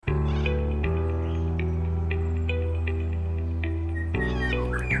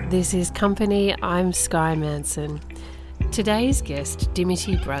This is Company. I'm Sky Manson. Today's guest,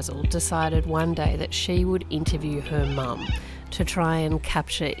 Dimity Brazel, decided one day that she would interview her mum to try and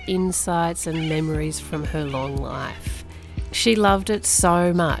capture insights and memories from her long life. She loved it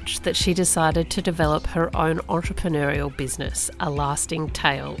so much that she decided to develop her own entrepreneurial business, A Lasting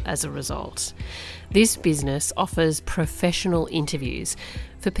Tale, as a result. This business offers professional interviews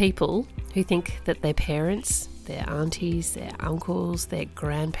for people who think that their parents, their aunties, their uncles, their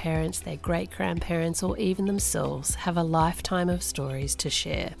grandparents, their great-grandparents, or even themselves have a lifetime of stories to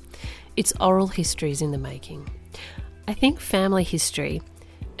share. It's oral histories in the making. I think family history,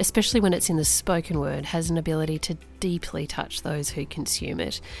 especially when it's in the spoken word, has an ability to deeply touch those who consume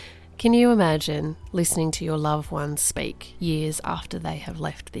it. Can you imagine listening to your loved ones speak years after they have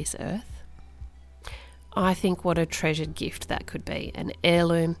left this earth? I think what a treasured gift that could be, an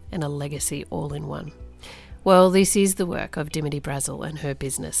heirloom and a legacy all in one. Well, this is the work of Dimity Brazel and her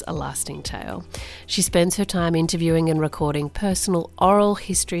business, A Lasting Tale. She spends her time interviewing and recording personal oral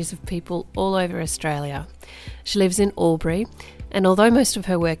histories of people all over Australia. She lives in Albury, and although most of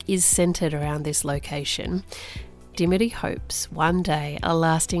her work is centred around this location, Dimity hopes one day A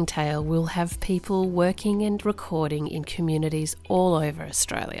Lasting Tale will have people working and recording in communities all over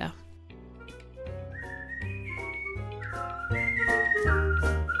Australia.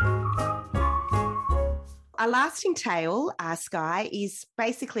 A Lasting Tale, Sky, is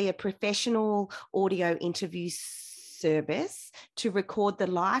basically a professional audio interview service to record the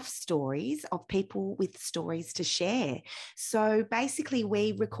life stories of people with stories to share. So basically,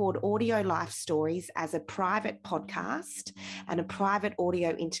 we record audio life stories as a private podcast and a private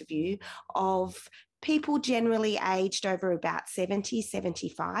audio interview of people generally aged over about 70,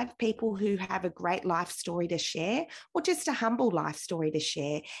 75, people who have a great life story to share or just a humble life story to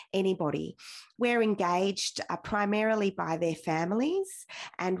share, anybody. We're engaged primarily by their families,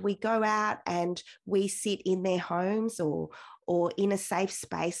 and we go out and we sit in their homes or in a safe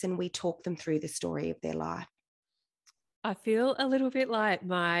space and we talk them through the story of their life. I feel a little bit like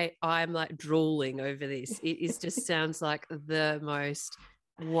I'm like drooling over this. It just sounds like the most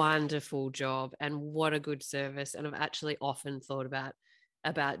wonderful job, and what a good service. And I've actually often thought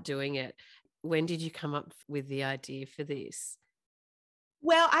about doing it. When did you come up with the idea for this?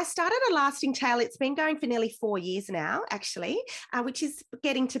 Well, I started A Lasting Tale. It's been going for nearly 4 years now, actually, which is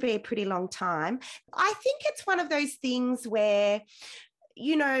getting to be a pretty long time. I think it's one of those things where,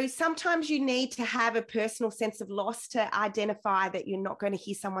 you know, sometimes you need to have a personal sense of loss to identify that you're not going to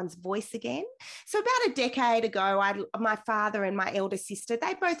hear someone's voice again. So about a decade ago, my father and my elder sister,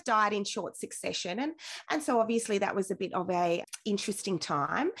 they both died in short succession. And so obviously that was a bit of a interesting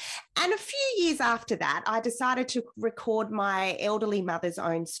time. And a few years after that, I decided to record my elderly mother's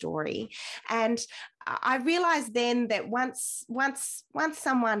own story. And I realized then that once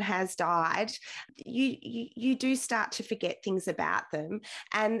someone has died, you do start to forget things about them,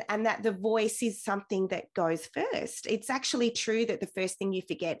 and that the voice is something that goes first. It's actually true that the first thing you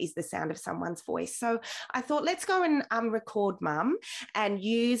forget is the sound of someone's voice. So I thought, let's go and record Mum and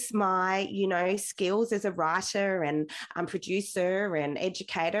use my, skills as a writer and producer and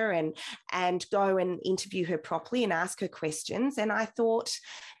educator and go and interview her properly and ask her questions. And I thought,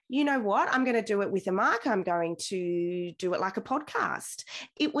 you know what, I'm going to do it with a mic. I'm going to do it like a podcast.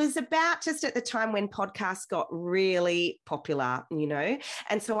 It was about just at the time when podcasts got really popular,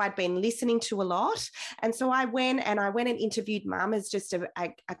 and so I'd been listening to a lot. And so I went and interviewed Mum as just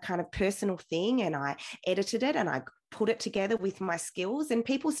a kind of personal thing, and I edited it and I put it together with my skills, and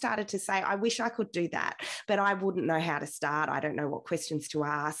people started to say, I wish I could do that, but I wouldn't know how to start. I don't know what questions to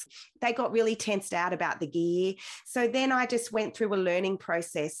ask. They got really tensed out about the gear. So then I just went through a learning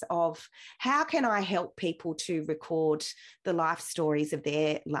process of how can I help people to record the life stories of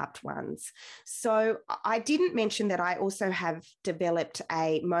their loved ones. So I didn't mention that I also have developed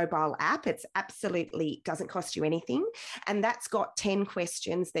a mobile app. It's absolutely doesn't cost you anything. And that's got 10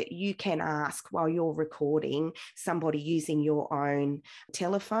 questions that you can ask while you're recording somebody using your own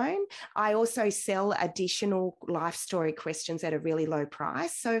telephone. I also sell additional life story questions at a really low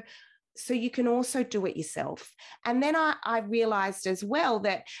price. So you can also do it yourself. And then I realized as well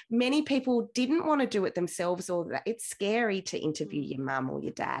that many people didn't want to do it themselves, or that it's scary to interview your mum or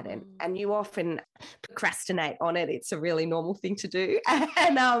your dad, and you often procrastinate on it. It's a really normal thing to do.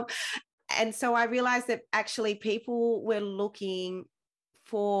 And so I realized that actually people were looking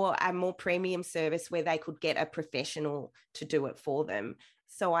for a more premium service where they could get a professional to do it for them.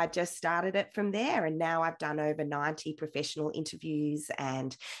 So I just started it from there. And now I've done over 90 professional interviews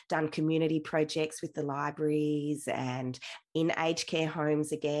and done community projects with the libraries and in aged care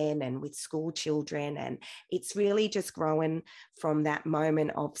homes again and with school children. And it's really just grown from that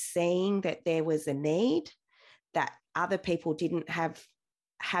moment of seeing that there was a need, that other people didn't have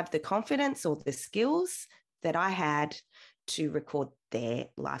the confidence or the skills that I had to record their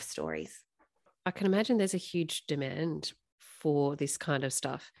life stories. I can imagine there's a huge demand for this kind of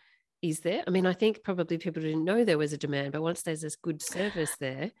stuff. Is there? I mean, I think probably people didn't know there was a demand, but once there's this good service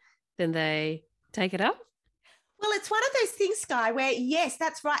there, then they take it up. Well, it's one of those things, Sky, where yes,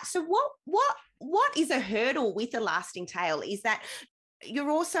 that's right. So what is a hurdle with a lasting tale is that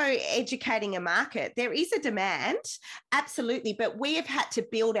you're also educating a market. There is a demand, absolutely, but we have had to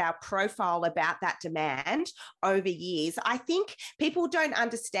build our profile about that demand over years. I think people don't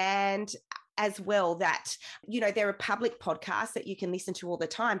understand as well that, there are public podcasts that you can listen to all the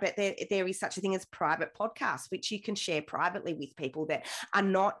time, but there is such a thing as private podcasts, which you can share privately with people that are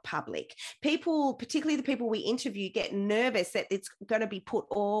not public. People, particularly the people we interview, get nervous that it's going to be put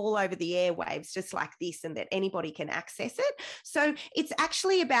all over the airwaves just like this and that anybody can access it. So it's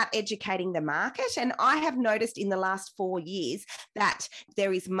actually about educating the market. And I have noticed in the last 4 years that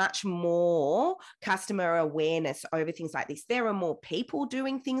there is much more customer awareness over things like this. There are more people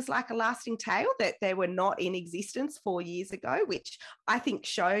doing things like a lasting tale that they were not in existence 4 years ago, which I think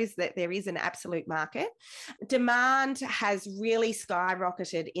shows that there is an absolute market. Demand has really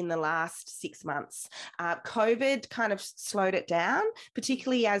skyrocketed in the last 6 months. COVID kind of slowed it down,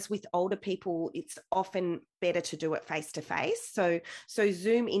 particularly as with older people, it's often better to do it face to face. So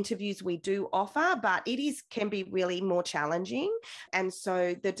Zoom interviews we do offer, but can be really more challenging. And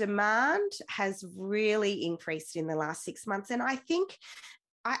so the demand has really increased in the last 6 months. And I think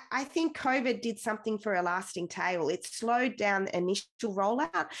COVID did something for a lasting tale. It slowed down the initial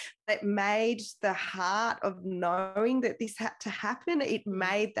rollout. It made the heart of knowing that this had to happen. It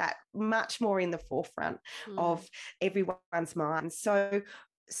made that much more in the forefront of everyone's mind. So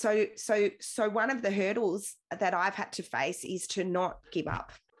one of the hurdles that I've had to face is to not give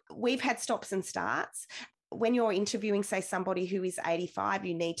up. We've had stops and starts. When you're interviewing, say, somebody who is 85,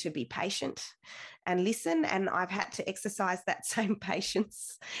 you need to be patient and listen. And I've had to exercise that same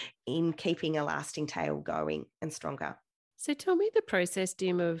patience in keeping a lasting tale going and stronger. So tell me the process,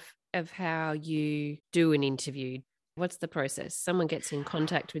 Dim, of how you do an interview. What's the process? Someone gets in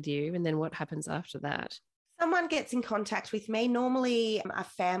contact with you, and then what happens after that? Someone gets in contact with me, normally a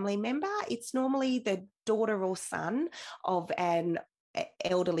family member. It's normally the daughter or son of an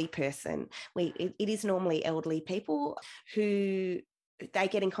elderly person. It is normally elderly people who they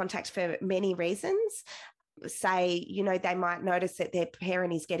get in contact for many reasons. Say, they might notice that their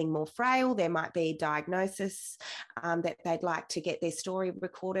parent is getting more frail. There might be a diagnosis that they'd like to get their story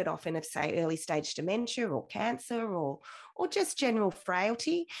recorded, often of, say, early stage dementia or cancer or just general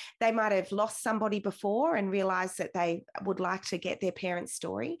frailty. They might have lost somebody before and realised that they would like to get their parent's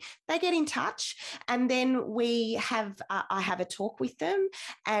story. They get in touch, and then I have a talk with them,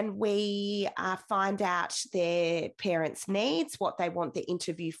 and we find out their parents' needs, what they want the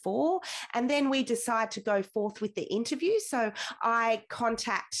interview for, and then we decide to go forth with the interview. So I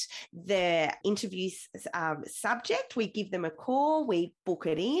contact the interview subject, we give them a call, we book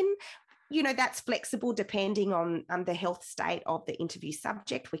it in. That's flexible depending on the health state of the interview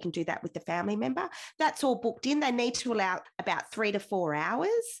subject. We can do that with the family member. That's all booked in. They need to allow about 3 to 4 hours.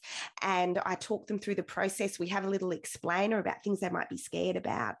 And I talk them through the process. We have a little explainer about things they might be scared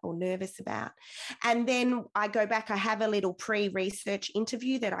about or nervous about. And then I go back, I have a little pre-research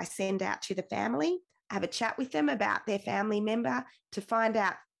interview that I send out to the family. I have a chat with them about their family member to find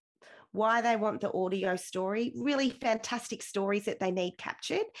out why they want the audio story, really fantastic stories that they need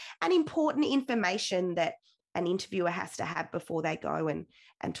captured, and important information that an interviewer has to have before they go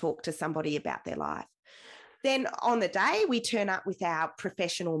and talk to somebody about their life. Then on the day, we turn up with our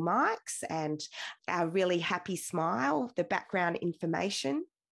professional mics and our really happy smile, the background information,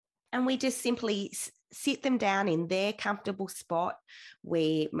 and we just simply sit them down in their comfortable spot.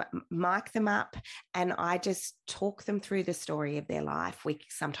 We mic them up, and I just talk them through the story of their life. We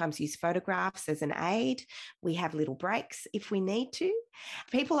sometimes use photographs as an aid. We have little breaks if we need to.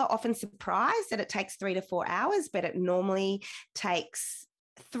 People are often surprised that it takes 3 to 4 hours, but it normally takes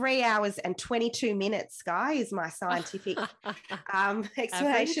 3 hours and 22 minutes, Sky, is my scientific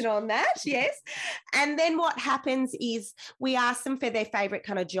explanation on that. Yes. And then what happens is we ask them for their favorite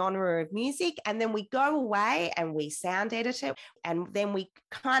kind of genre of music, and then we go away and we sound edit it, and then we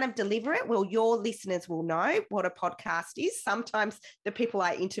kind of deliver it. Well, your listeners will know what a podcast is. Sometimes the people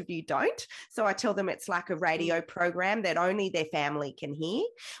I interview don't. So I tell them it's like a radio program that only their family can hear.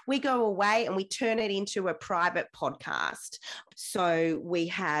 We go away and we turn it into a private podcast. So we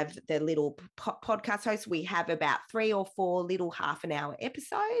have the little podcast hosts. We have about 3 or 4 little half an hour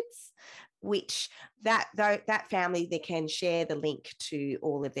episodes, which that family, they can share the link to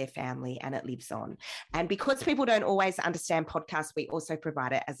all of their family and it lives on. And because people don't always understand podcasts, we also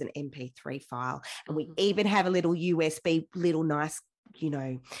provide it as an MP3 file. And we even have a little USB, little nice,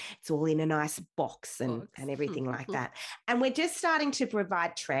 it's all in a nice box and everything like that. And we're just starting to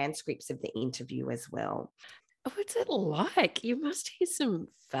provide transcripts of the interview as well. What's it like? You must hear some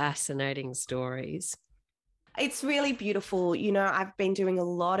fascinating stories. It's really beautiful. I've been doing a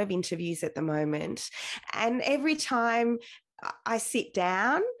lot of interviews at the moment, and every time I sit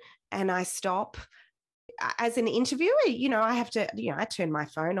down and I stop, as an interviewer, I have to, I turn my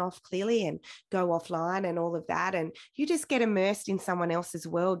phone off clearly and go offline and all of that. And you just get immersed in someone else's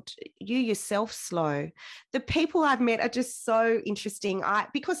world. You yourself slow. The people I've met are just so interesting.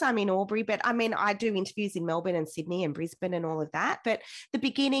 Because I'm in Albury, but I do interviews in Melbourne and Sydney and Brisbane and all of that. But the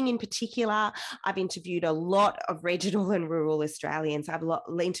beginning in particular, I've interviewed a lot of regional and rural Australians. I've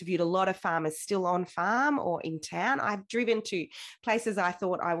interviewed a lot of farmers still on farm or in town. I've driven to places I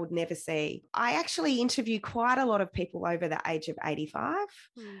thought I would never see. I actually interview quite a lot of people over the age of 85,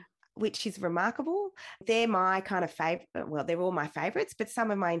 which is remarkable. They're my kind of favorite. Well, they're all my favorites, but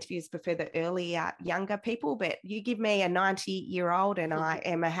some of my interviews prefer the earlier, younger people. But you give me a 90-year-old and I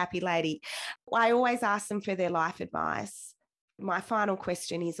am a happy lady. I always ask them for their life advice. My final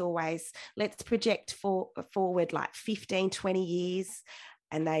question is always, let's project forward like 15, 20 years.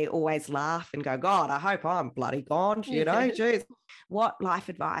 And they always laugh and go, God, I hope I'm bloody gone, geez. What life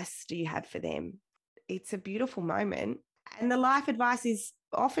advice do you have for them? It's a beautiful moment. And the life advice is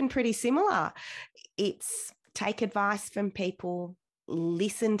often pretty similar. It's take advice from people,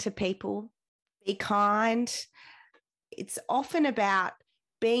 listen to people, be kind. It's often about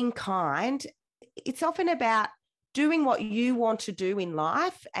being kind. It's often about doing what you want to do in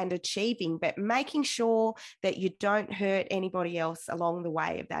life and achieving, but making sure that you don't hurt anybody else along the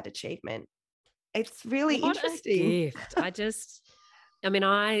way of that achievement. It's really interesting. A gift.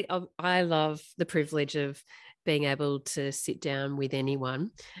 I love the privilege of being able to sit down with anyone,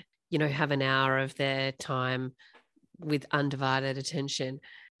 have an hour of their time with undivided attention.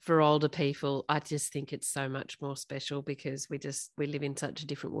 For older people, I just think it's so much more special because we live in such a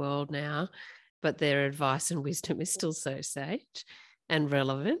different world now, but their advice and wisdom is still so sage and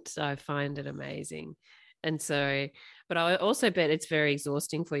relevant. I find it amazing. And so, but I also bet it's very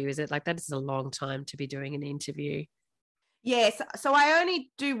exhausting for you. Is it like that is a long time to be doing an interview? Yes. So I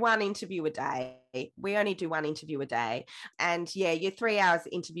only do one interview a day. We only do one interview a day. And your 3 hours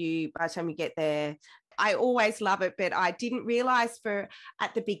interview, by the time you get there, I always love it. But I didn't realize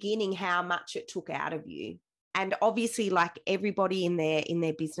at the beginning how much it took out of you. And obviously, like everybody in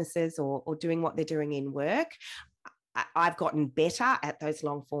their businesses or doing what they're doing in work, I've gotten better at those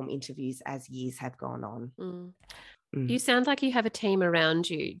long form interviews as years have gone on. You sound like you have a team around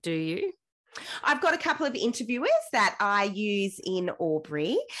you, do you? I've got a couple of interviewers that I use in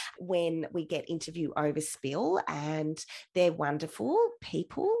Albury when we get interview overspill, and they're wonderful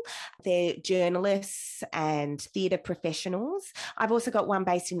people. They're journalists and theatre professionals. I've also got one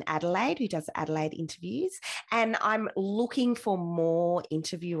based in Adelaide who does Adelaide interviews, and I'm looking for more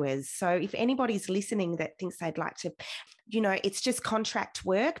interviewers. So if anybody's listening that thinks they'd like to, it's just contract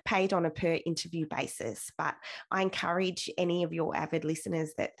work paid on a per interview basis. But I encourage any of your avid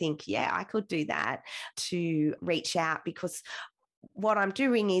listeners that think, I could do that, to reach out, because what I'm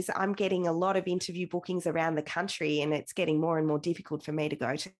doing is I'm getting a lot of interview bookings around the country, and it's getting more and more difficult for me to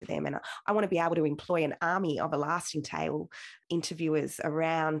go to them. And I want to be able to employ an army of A Lasting Tale interviewers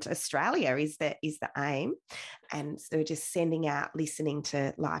around Australia is the aim. And so we're just sending out, listening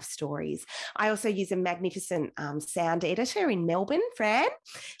to life stories. I also use a magnificent sound editor in Melbourne, Fran.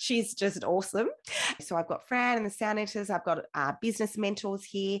 She's just awesome. So I've got Fran and the sound editors. I've got business mentors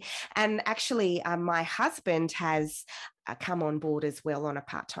here. And actually, my husband has come on board as well on a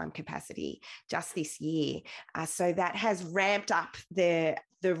part-time capacity just this year. So that has ramped up the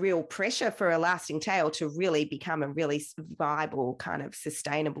real pressure for A Lasting Tale to really become a really viable kind of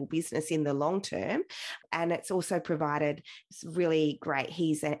sustainable business in the long term. And it's also provided really great,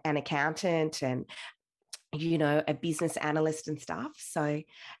 he's an accountant and a business analyst and stuff. So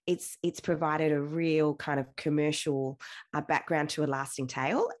it's provided a real kind of commercial background to A Lasting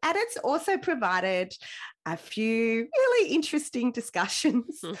Tale. And it's also provided a few really interesting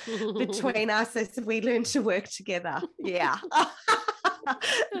discussions between us as we learn to work together. Yeah.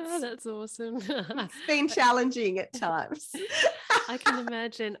 Oh, that's awesome. It's been challenging at times. I can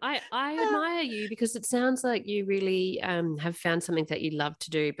imagine. I admire you because it sounds like you really have found something that you love to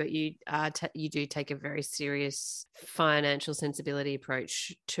do, but you do take a very serious financial sensibility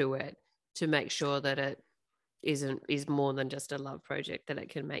approach to it to make sure that it is more than just a love project, that it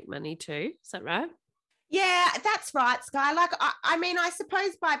can make money too. Is that right? Yeah, that's right, Sky. Like, I mean, I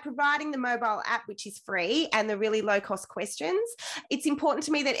suppose by providing the mobile app, which is free, and the really low cost questions, it's important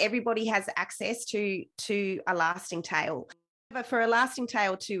to me that everybody has access to A Lasting Tale. But for A Lasting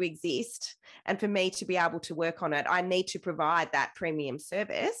Tale to exist and for me to be able to work on it, I need to provide that premium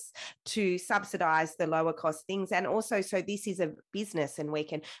service to subsidize the lower cost things. And also, so this is a business and we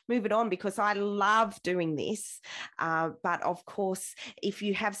can move it on, because I love doing this. But of course, if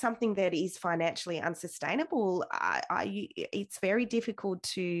you have something that is financially unsustainable, it's very difficult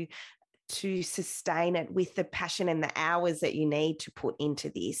to sustain it with the passion and the hours that you need to put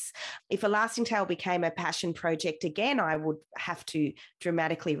into this. If A Lasting Tale became a passion project again, I would have to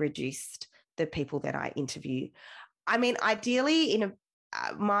dramatically reduce the people that I interview. I mean, ideally,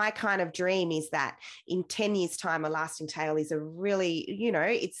 my kind of dream is that in 10 years' time, A Lasting Tale is a really,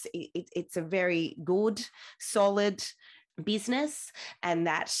 it's a very good, solid business, and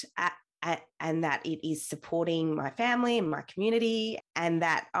that it is supporting my family and my community, and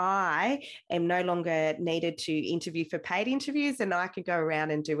that I am no longer needed to interview for paid interviews, and I can go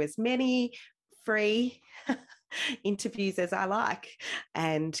around and do as many free interviews as I like,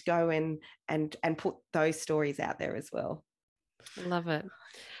 and go and put those stories out there as well. I love it.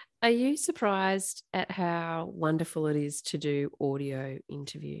 Are you surprised at how wonderful it is to do audio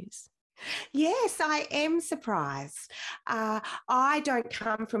interviews? Yes, I am surprised. I don't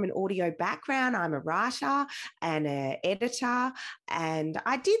come from an audio background. I'm a writer and an editor, and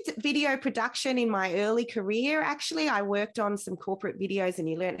I did video production in my early career. Actually, I worked on some corporate videos, and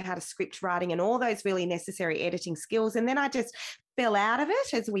you learned how to script writing and all those really necessary editing skills. And then I just fell out of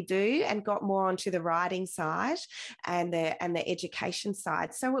it, as we do, and got more onto the writing side and the education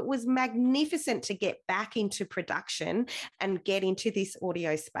side. So it was magnificent to get back into production and get into this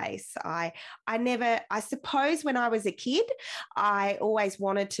audio space. I suppose when I was a kid, I always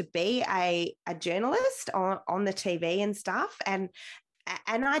wanted to be a journalist on the TV and stuff, and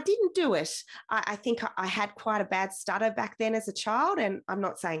I didn't do it. I think I had quite a bad stutter back then as a child, and I'm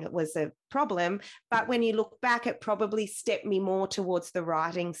not saying it was a problem, but when you look back, it probably stepped me more towards the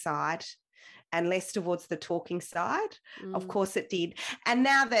writing side and less towards the talking side. Of course it did. And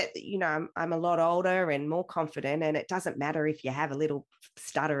now that, I'm a lot older and more confident, and it doesn't matter if you have a little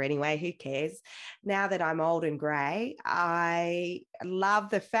stutter anyway, who cares? Now that I'm old and grey, I love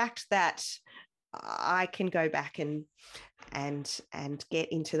the fact that I can go back and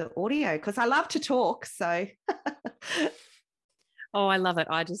get into the audio, because I love to talk. So oh, I love it.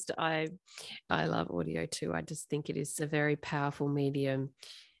 I love audio too. I just think it is a very powerful medium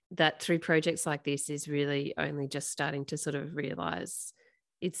that through projects like this is really only just starting to sort of realize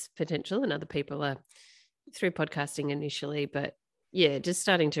its potential, and other people are through podcasting initially, but yeah, just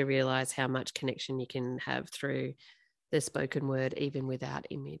starting to realize how much connection you can have through the spoken word, even without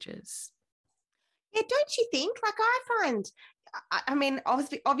images. Yeah, don't you think? Like, I mean,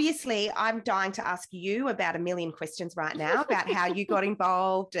 obviously, I'm dying to ask you about a million questions right now about how you got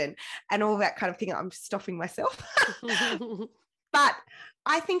involved and all that kind of thing. I'm stopping myself. But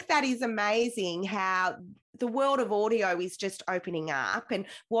I think that is amazing how the world of audio is just opening up, and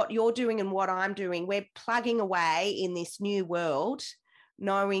what you're doing and what I'm doing, we're plugging away in this new world,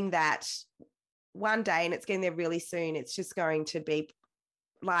 knowing that one day, and it's getting there really soon, it's just going to be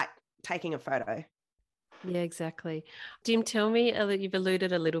like taking a photo. Yeah, exactly. Dim, tell me, you've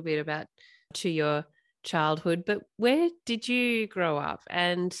alluded a little bit about to your childhood, but where did you grow up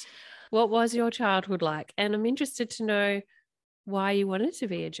and what was your childhood like? And I'm interested to know why you wanted to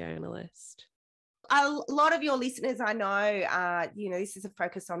be a journalist. A lot of your listeners, I know, this is a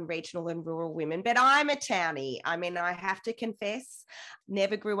focus on regional and rural women, but I'm a townie. I mean, I have to confess,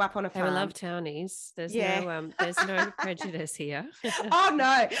 never grew up on a farm. I love townies. There's no prejudice here. Oh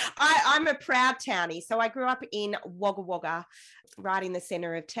no, I'm a proud townie. So I grew up in Wagga Wagga, right in the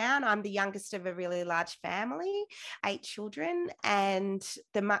centre of town. I'm the youngest of a really large family, 8 children, and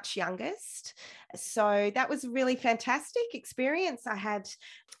the much youngest. So that was a really fantastic experience. I had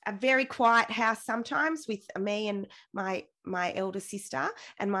a very quiet house sometimes with me and my my elder sister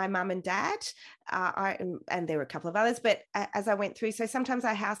and my mum and dad. And there were a couple of others, but as I went through, so sometimes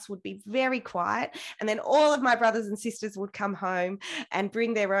our house would be very quiet, and then all of my brothers and sisters would come home and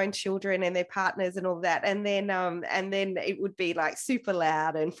bring their own children and their partners and all that. And then it would be like super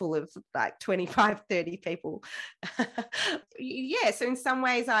loud and full of like 25, 30 people. Yeah. So in some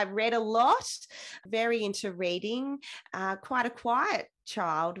ways I read a lot, very into reading, quite a quiet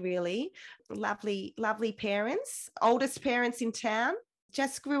child, really. Lovely parents, oldest parents in town.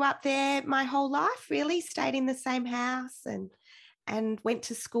 Just grew up there my whole life, really. Stayed in the same house and went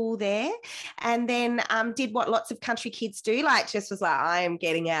to school there, and then did what lots of country kids do, like just was like, I am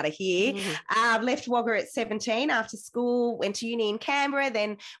getting out of here. Left Wagga at 17 after school, went to uni in Canberra,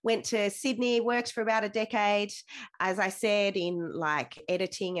 then went to Sydney, worked for about a decade, as I said, in like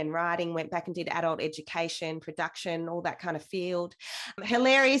editing and writing, went back and did adult education, production, all that kind of field.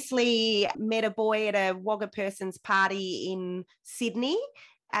 Hilariously met a boy at a Wagga person's party in Sydney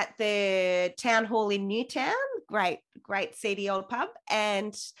at the town hall in Newtown, great seedy old pub.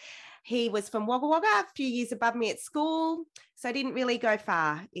 And he was from Wagga Wagga, a few years above me at school. So I didn't really go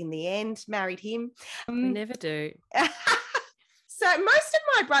far in the end, married him. We never do. So most of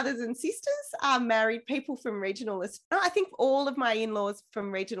my brothers and sisters are married people from regional. I think all of my in-laws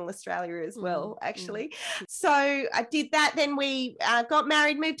from regional Australia as well, actually. So I did that. Then we got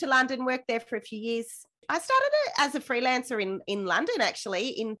married, moved to London, worked there for a few years. I started as a freelancer in London, actually,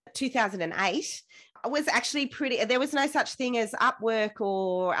 in 2008. I was actually there was no such thing as Upwork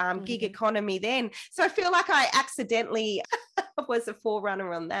or gig economy then. So I feel like I accidentally was a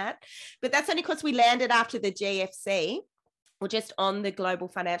forerunner on that. But that's only because we landed after the GFC. We're just on the global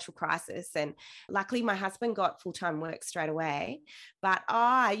financial crisis. And luckily my husband got full-time work straight away. But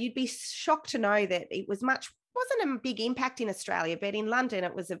you'd be shocked to know that it wasn't a big impact in Australia, but in London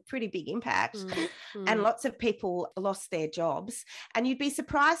it was a pretty big impact. And lots of people lost their jobs. And you'd be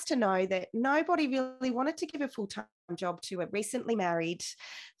surprised to know that nobody really wanted to give a full-time job to a recently married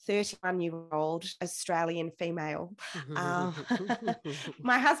 31-year-old Australian female.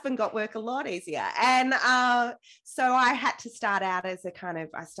 My husband got work a lot easier. And so I had to start out as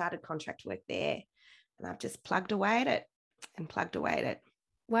I started contract work there, and I've just plugged away at it.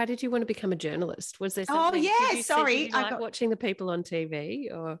 Why did you want to become a journalist? Was there something? Oh, yeah, sorry. I got watching the people on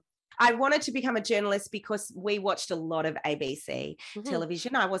TV, or I wanted to become a journalist because we watched a lot of ABC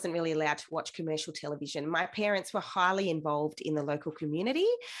television. I wasn't really allowed to watch commercial television. My parents were highly involved in the local community,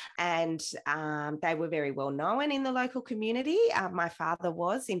 and they were very well known in the local community. My father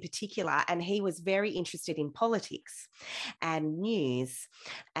was in particular, and he was very interested in politics and news.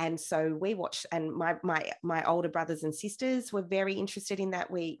 And so we watched, and my older brothers and sisters were very interested in that.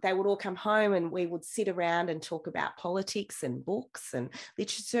 They would all come home and we would sit around and talk about politics and books and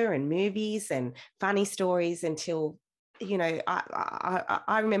literature and movies and funny stories until,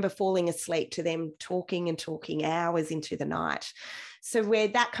 I remember falling asleep to them talking hours into the night. So we're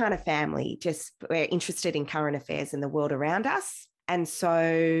that kind of family, we're interested in current affairs and the world around us. And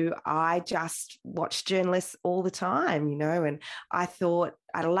so I just watched journalists all the time, and I thought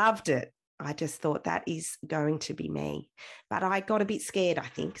I loved it. I just thought that is going to be me. But I got a bit scared, I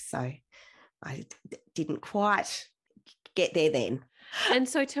think. So I didn't quite get there then. And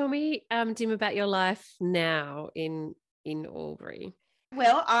so tell me, Dim, about your life now in Albury.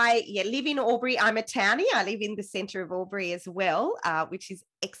 Well, I live in Albury. I'm a townie. I live in the centre of Albury as well, which is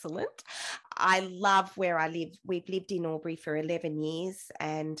excellent. I love where I live. We've lived in Albury for 11 years,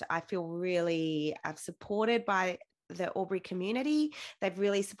 and I feel really supported by the Albury community. They've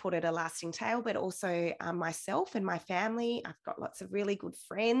really supported A Lasting Tale, but also myself and my family. I've got lots of really good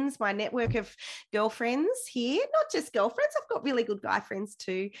friends, my network of girlfriends here, not just girlfriends, I've got really good guy friends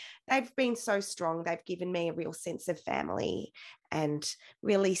too. They've been so strong. They've given me a real sense of family and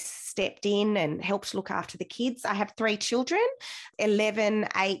really stepped in and helped look after the kids. I have 3 children, 11,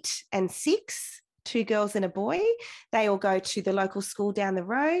 8 and 6, 2 girls and a boy. They all go to the local school down the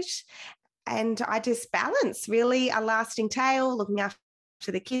road. And I just balance really A Lasting Tale, looking after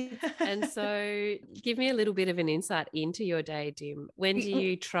the kids. And so give me a little bit of an insight into your day, Dim. When do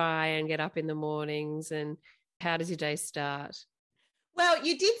you try and get up in the mornings, and how does your day start? Well,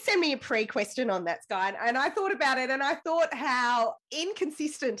 you did send me a pre-question on that, Sky, and I thought about it, and I thought how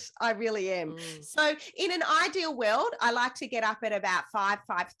inconsistent I really am. So in an ideal world, I like to get up at about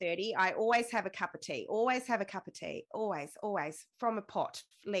 5:30. I always have a cup of tea, always from a pot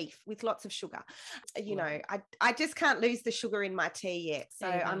leaf with lots of sugar. I just can't lose the sugar in my tea yet.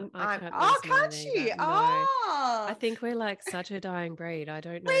 So can't you? No. I think we're like such a dying breed. I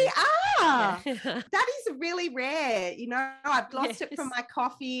don't know. We are. That is really rare. I've lost it from Yes. my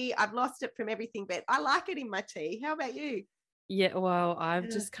coffee. I've lost it from everything, but I like it in my tea. How about you? Yeah, well, I Yeah.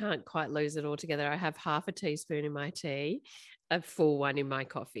 just can't quite lose it altogether. I have half a teaspoon in my tea, a full one in my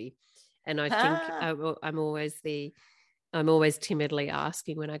coffee. And I think Ah, I'm always timidly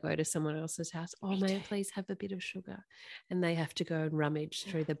asking when I go to someone else's house, oh, me may I too. please have a bit of sugar? And they have to go and rummage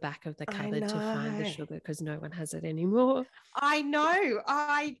through the back of the I cupboard to find the know. sugar because no one has it anymore. I know.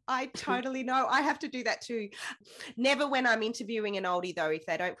 I totally know. I have to do that too. Never when I'm interviewing an oldie though. If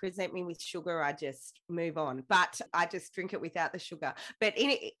they don't present me with sugar, I just move on. But I just drink it without the sugar. But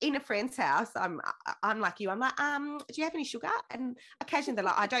in a friend's house, I'm like you. I'm like, do you have any sugar? And occasionally they're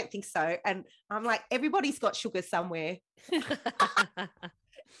like, I don't think so. And I'm like, everybody's got sugar somewhere. It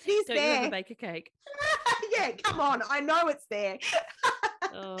is Don't you ever there. bake a cake? Yeah, come on. I know it's there.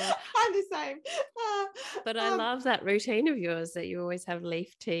 Oh, I'm the same. but I Um, love that routine of yours that you always have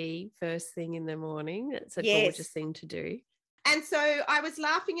leaf tea first thing in the morning. It's a gorgeous yes. thing to do. And so I was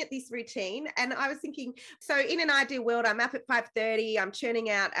laughing at this routine and I was thinking, so in an ideal world, I'm up at 5:30, I'm churning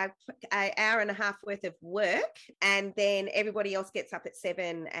out a hour and a half worth of work. And then everybody else gets up at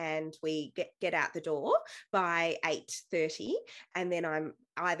 7 and we get out the door by 8:30. And then I'm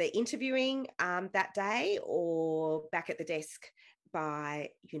either interviewing that day or back at the desk by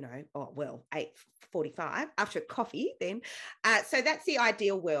 8:45 after coffee then. So that's the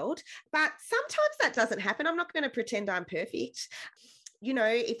ideal world, but sometimes that doesn't happen. I'm not going to pretend I'm perfect.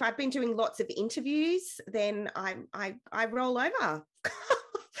 If I've been doing lots of interviews, then I roll over.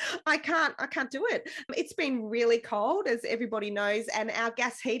 I can't do it. It's been really cold, as everybody knows, and our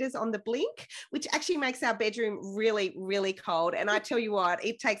gas heater's on the blink, which actually makes our bedroom really, really cold. And I tell you what,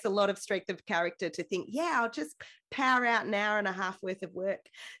 it takes a lot of strength of character to think, yeah, I'll just power out an hour and a half worth of work.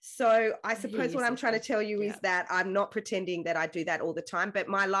 So I I hear suppose you, what I'm trying to sister. tell you Yeah. is that I'm not pretending that I do that all the time, but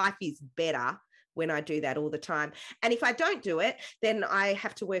my life is better when I do that all the time. And if I don't do it, then I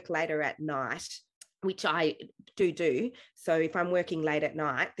have to work later at night, which I do. So if I'm working late at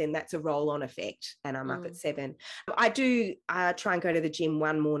night, then that's a roll-on effect, and I'm up at Mm. 7. I do try and go to the gym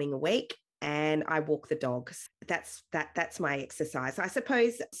one morning a week, and I walk the dogs. That's my exercise. I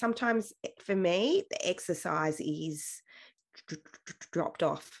suppose sometimes for me, the exercise is dropped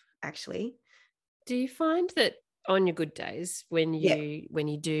off. Actually, Do you find that on your good days yeah. when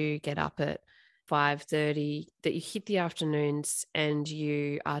you do get up at 5:30 that you hit the afternoons and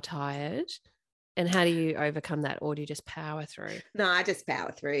you are tired? And how do you overcome that, or do you just power through? No, I just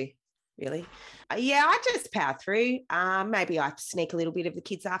power through. Really, yeah, I just power through. Maybe I sneak a little bit of the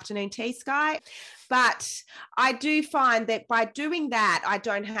kids' afternoon tea, Sky, but I do find that by doing that, I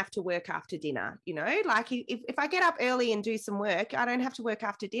don't have to work after dinner. Like if I get up early and do some work, I don't have to work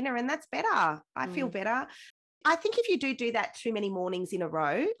after dinner, and that's better. I feel Mm. better. I think if you do that too many mornings in a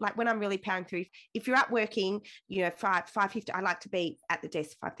row, like when I'm really powering through, if you're up working, 5:50, I like to be at the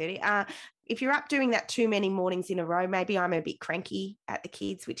desk 5:30. If you're up doing that too many mornings in a row, maybe I'm a bit cranky at the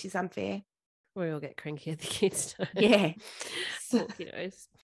kids, which is unfair. We all get cranky at the kids' time. Yeah. Okie doke.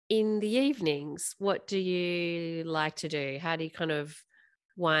 In the evenings, what do you like to do? How do you kind of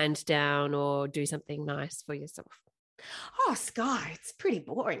wind down or do something nice for yourself? Oh, Sky, it's pretty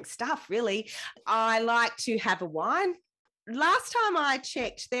boring stuff, really. I like to have a wine. Last time I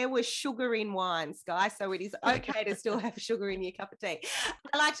checked, there was sugar in wine, Sky, so it is okay to still have sugar in your cup of tea.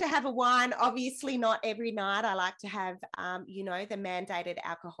 I like to have a wine, obviously not every night. I like to have, the mandated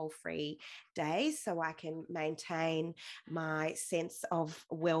alcohol-free days so I can maintain my sense of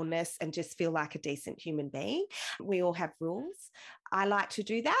wellness and just feel like a decent human being. We all have rules. I like to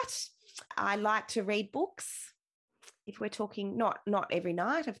do that. I like to read books. If we're talking not every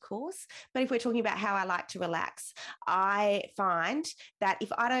night, of course, but if we're talking about how I like to relax, I find that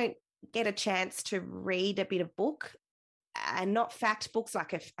if I don't get a chance to read a bit of book, and not fact books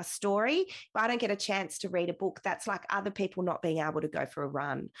like a story, if I don't get a chance to read a book, that's like other people not being able to go for a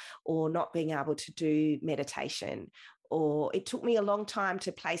run or not being able to do meditation. Or it took me a long time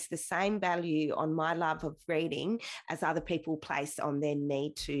to place the same value on my love of reading as other people place on their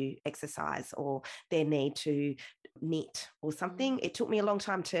need to exercise or their need to knit or something. It took me a long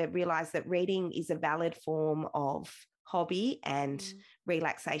time to realize that reading is a valid form of hobby and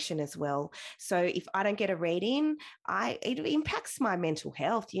relaxation as well. So if I don't get a read in, it impacts my mental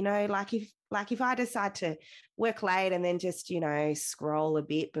health. Like if I decide to work late and then just scroll a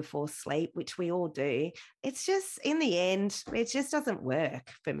bit before sleep, which we all do, it's just in the end it just doesn't work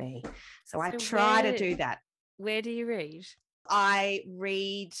for me. So I So try to do that. where do you read? I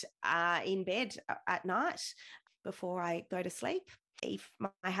read in bed at night before I go to sleep. If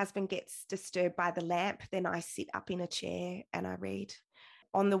my husband gets disturbed by the lamp, then I sit up in a chair and I read.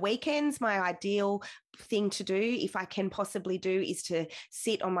 On the weekends, my ideal thing to do, if I can possibly do, is to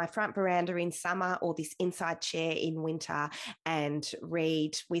sit on my front veranda in summer or this inside chair in winter and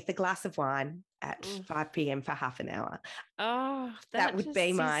read with a glass of wine at 5 p.m. for half an hour. Oh, that would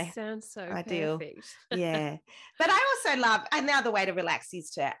be my sounds so ideal. Perfect. Yeah. But I also love, another way to relax is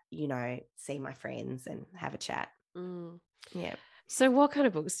to, see my friends and have a chat. Yeah. So what kind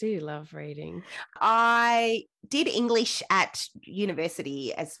of books do you love reading? I did English at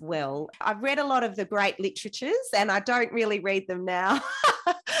university as well. I've read a lot of the great literatures and I don't really read them now.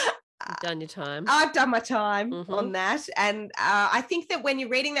 You've done your time. I've done my time on that. And I think that when you're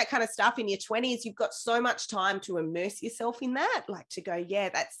reading that kind of stuff in your 20s, you've got so much time to immerse yourself in that, like to go, yeah,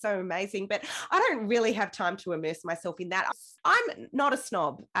 that's so amazing. But I don't really have time to immerse myself in that. I'm not a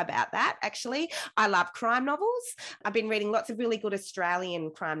snob about that, actually. I love crime novels. I've been reading lots of really good Australian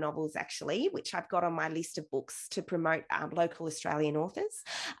crime novels, actually, which I've got on my list of books to promote local Australian authors.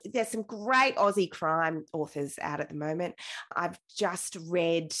 There's some great Aussie crime authors out at the moment. I've just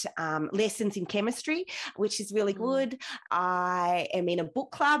read Lessons in Chemistry, which is really good. I am in a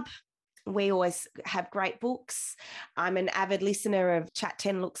book club. We always have great books. I'm an avid listener of Chat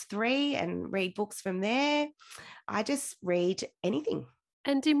 10 Looks 3 and read books from there. I just read anything.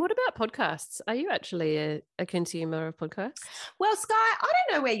 And Dim, what about podcasts? Are you actually a consumer of podcasts? Well, Sky, I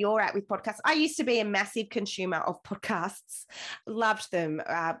don't know where you're at with podcasts. I used to be a massive consumer of podcasts. Loved them.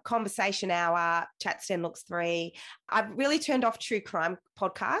 Conversation Hour, Chats 10 Looks 3. I've really turned off true crime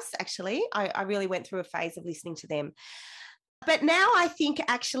podcasts, actually. I really went through a phase of listening to them. But now I think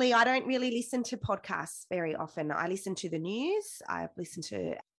actually I don't really listen to podcasts very often. I listen to the news. I listen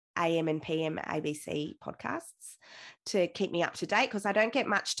to AM and PM ABC podcasts to keep me up to date because I don't get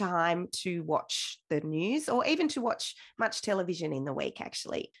much time to watch the news or even to watch much television in the week,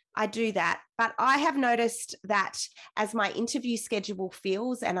 actually. I do that. But I have noticed that as my interview schedule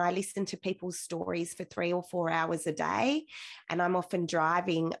fills and I listen to people's stories for 3 or 4 hours a day and I'm often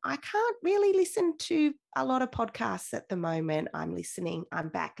driving, I can't really listen to a lot of podcasts at the moment. I'm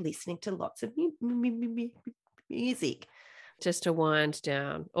back listening to lots of music. Just to wind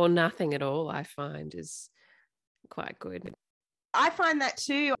down or nothing at all, I find is quite good. I find that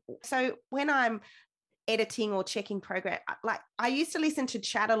too. So when I'm editing or checking program, like I used to listen to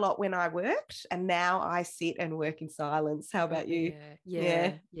chat a lot when I worked and now I sit and work in silence. How about you?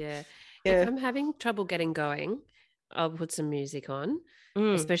 Yeah. If I'm having trouble getting going, I'll put some music on,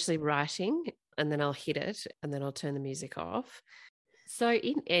 especially writing, and then I'll hit it and then I'll turn the music off. So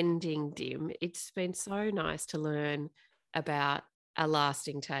in ending, Dim, it's been so nice to learn about A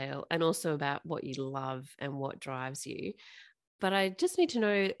Lasting Tale and also about what you love and what drives you. But I just need to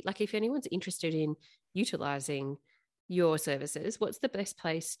know, like, if anyone's interested in utilizing your services, what's the best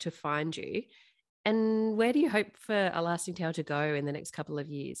place to find you? And where do you hope for A Lasting Tale to go in the next couple of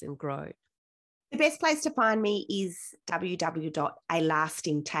years and grow? The best place to find me is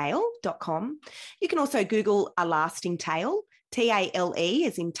www.alastingtale.com. You can also Google A Lasting Tale, TALE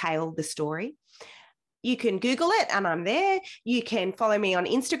as in tale the story. You can Google it and I'm there. You can follow me on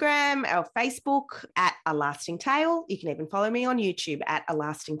Instagram or Facebook at A Lasting Tale. You can even follow me on YouTube at A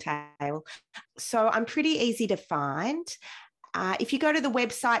Lasting Tale. So I'm pretty easy to find. If you go to the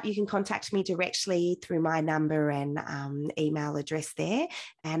website, you can contact me directly through my number and email address there.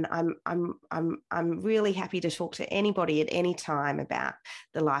 And I'm really happy to talk to anybody at any time about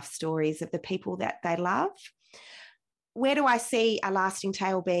the life stories of the people that they love. Where do I see A Lasting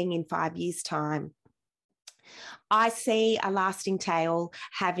Tale being in 5 years' time? I see A Lasting Tale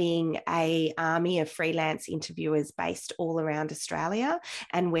having an army of freelance interviewers based all around Australia,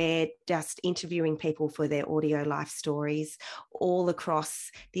 and we're just interviewing people for their audio life stories all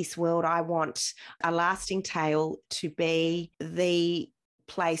across this world. I want A Lasting Tale to be the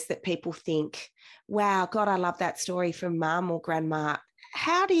place that people think, wow, God, I love that story from mum or grandma.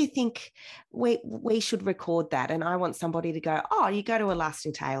 How do you think we should record that? And I want somebody to go, oh, you go to A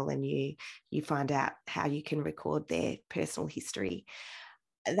Lasting Tale and you find out how you can record their personal history.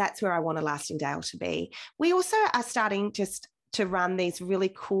 That's where I want A Lasting Tale to be. We also are starting just to run these really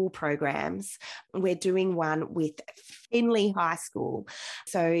cool programs. We're doing one with Finley High School.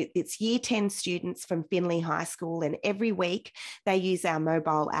 So it's year 10 students from Finley High School, and every week they use our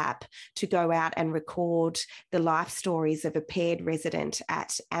mobile app to go out and record the life stories of a paired resident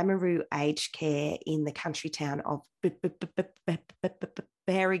at Amaroo Aged Care in the country town of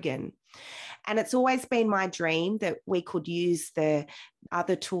Berrigan. And it's always been my dream that we could use the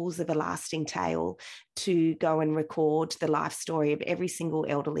other tools of A Lasting Tale to go and record the life story of every single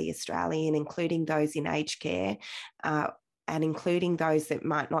elderly Australian, including those in aged care, and including those that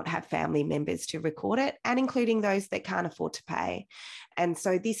might not have family members to record it, and including those that can't afford to pay. And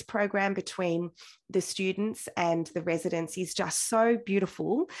so this program between the students and the residents is just so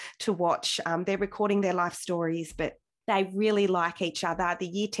beautiful to watch. They're recording their life stories, but they really like each other. The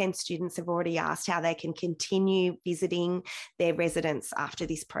Year 10 students have already asked how they can continue visiting their residents after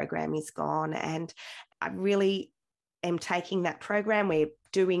this program is gone. And I really am taking that program. We're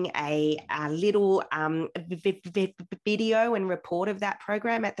doing a little video and report of that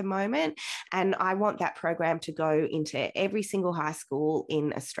program at the moment. And I want that program to go into every single high school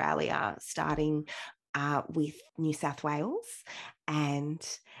in Australia, starting with New South Wales. And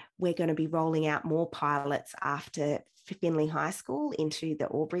we're going to be rolling out more pilots after Finley High School into the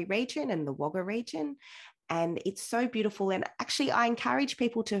Albury region and the Wagga region. And it's so beautiful. And actually, I encourage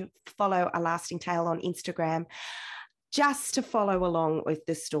people to follow A Lasting Tale on Instagram, just to follow along with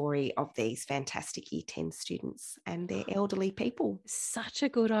the story of these fantastic Year 10 students and their elderly people. Such a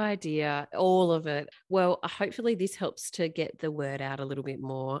good idea, all of it. Well, hopefully this helps to get the word out a little bit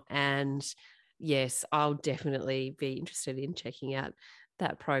more. And yes, I'll definitely be interested in checking out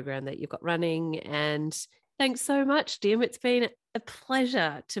that program that you've got running. And thanks so much, Dim. It's been a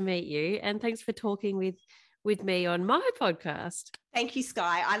pleasure to meet you. And thanks for talking with me on my podcast. Thank you,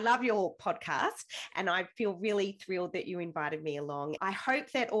 Sky. I love your podcast, and I feel really thrilled that you invited me along. I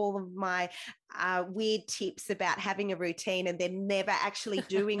hope that all of my weird tips about having a routine and then never actually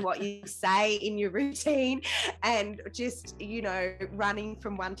doing what you say in your routine, and just, running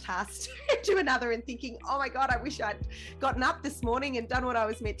from one task to another and thinking, oh my God, I wish I'd gotten up this morning and done what I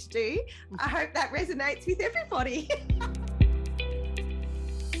was meant to do. I hope that resonates with everybody.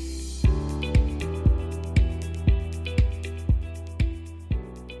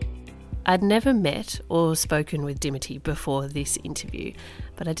 I'd never met or spoken with Dimity before this interview,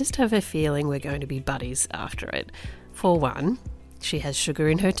 but I just have a feeling we're going to be buddies after it. For one, she has sugar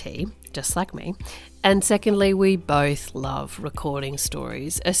in her tea, just like me. And secondly, we both love recording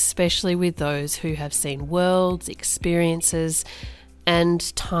stories, especially with those who have seen worlds, experiences,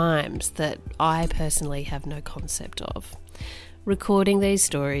 and times that I personally have no concept of. Recording these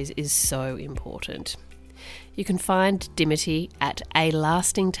stories is so important. You can find Dimity at A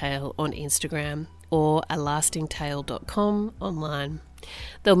Lasting Tale on Instagram or alastingtale.com online.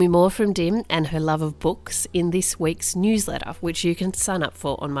 There'll be more from Dim and her love of books in this week's newsletter, which you can sign up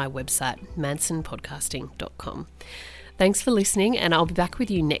for on my website, mansonpodcasting.com. Thanks for listening, and I'll be back with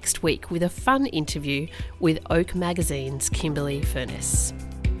you next week with a fun interview with Oak Magazine's Kimberly Furness.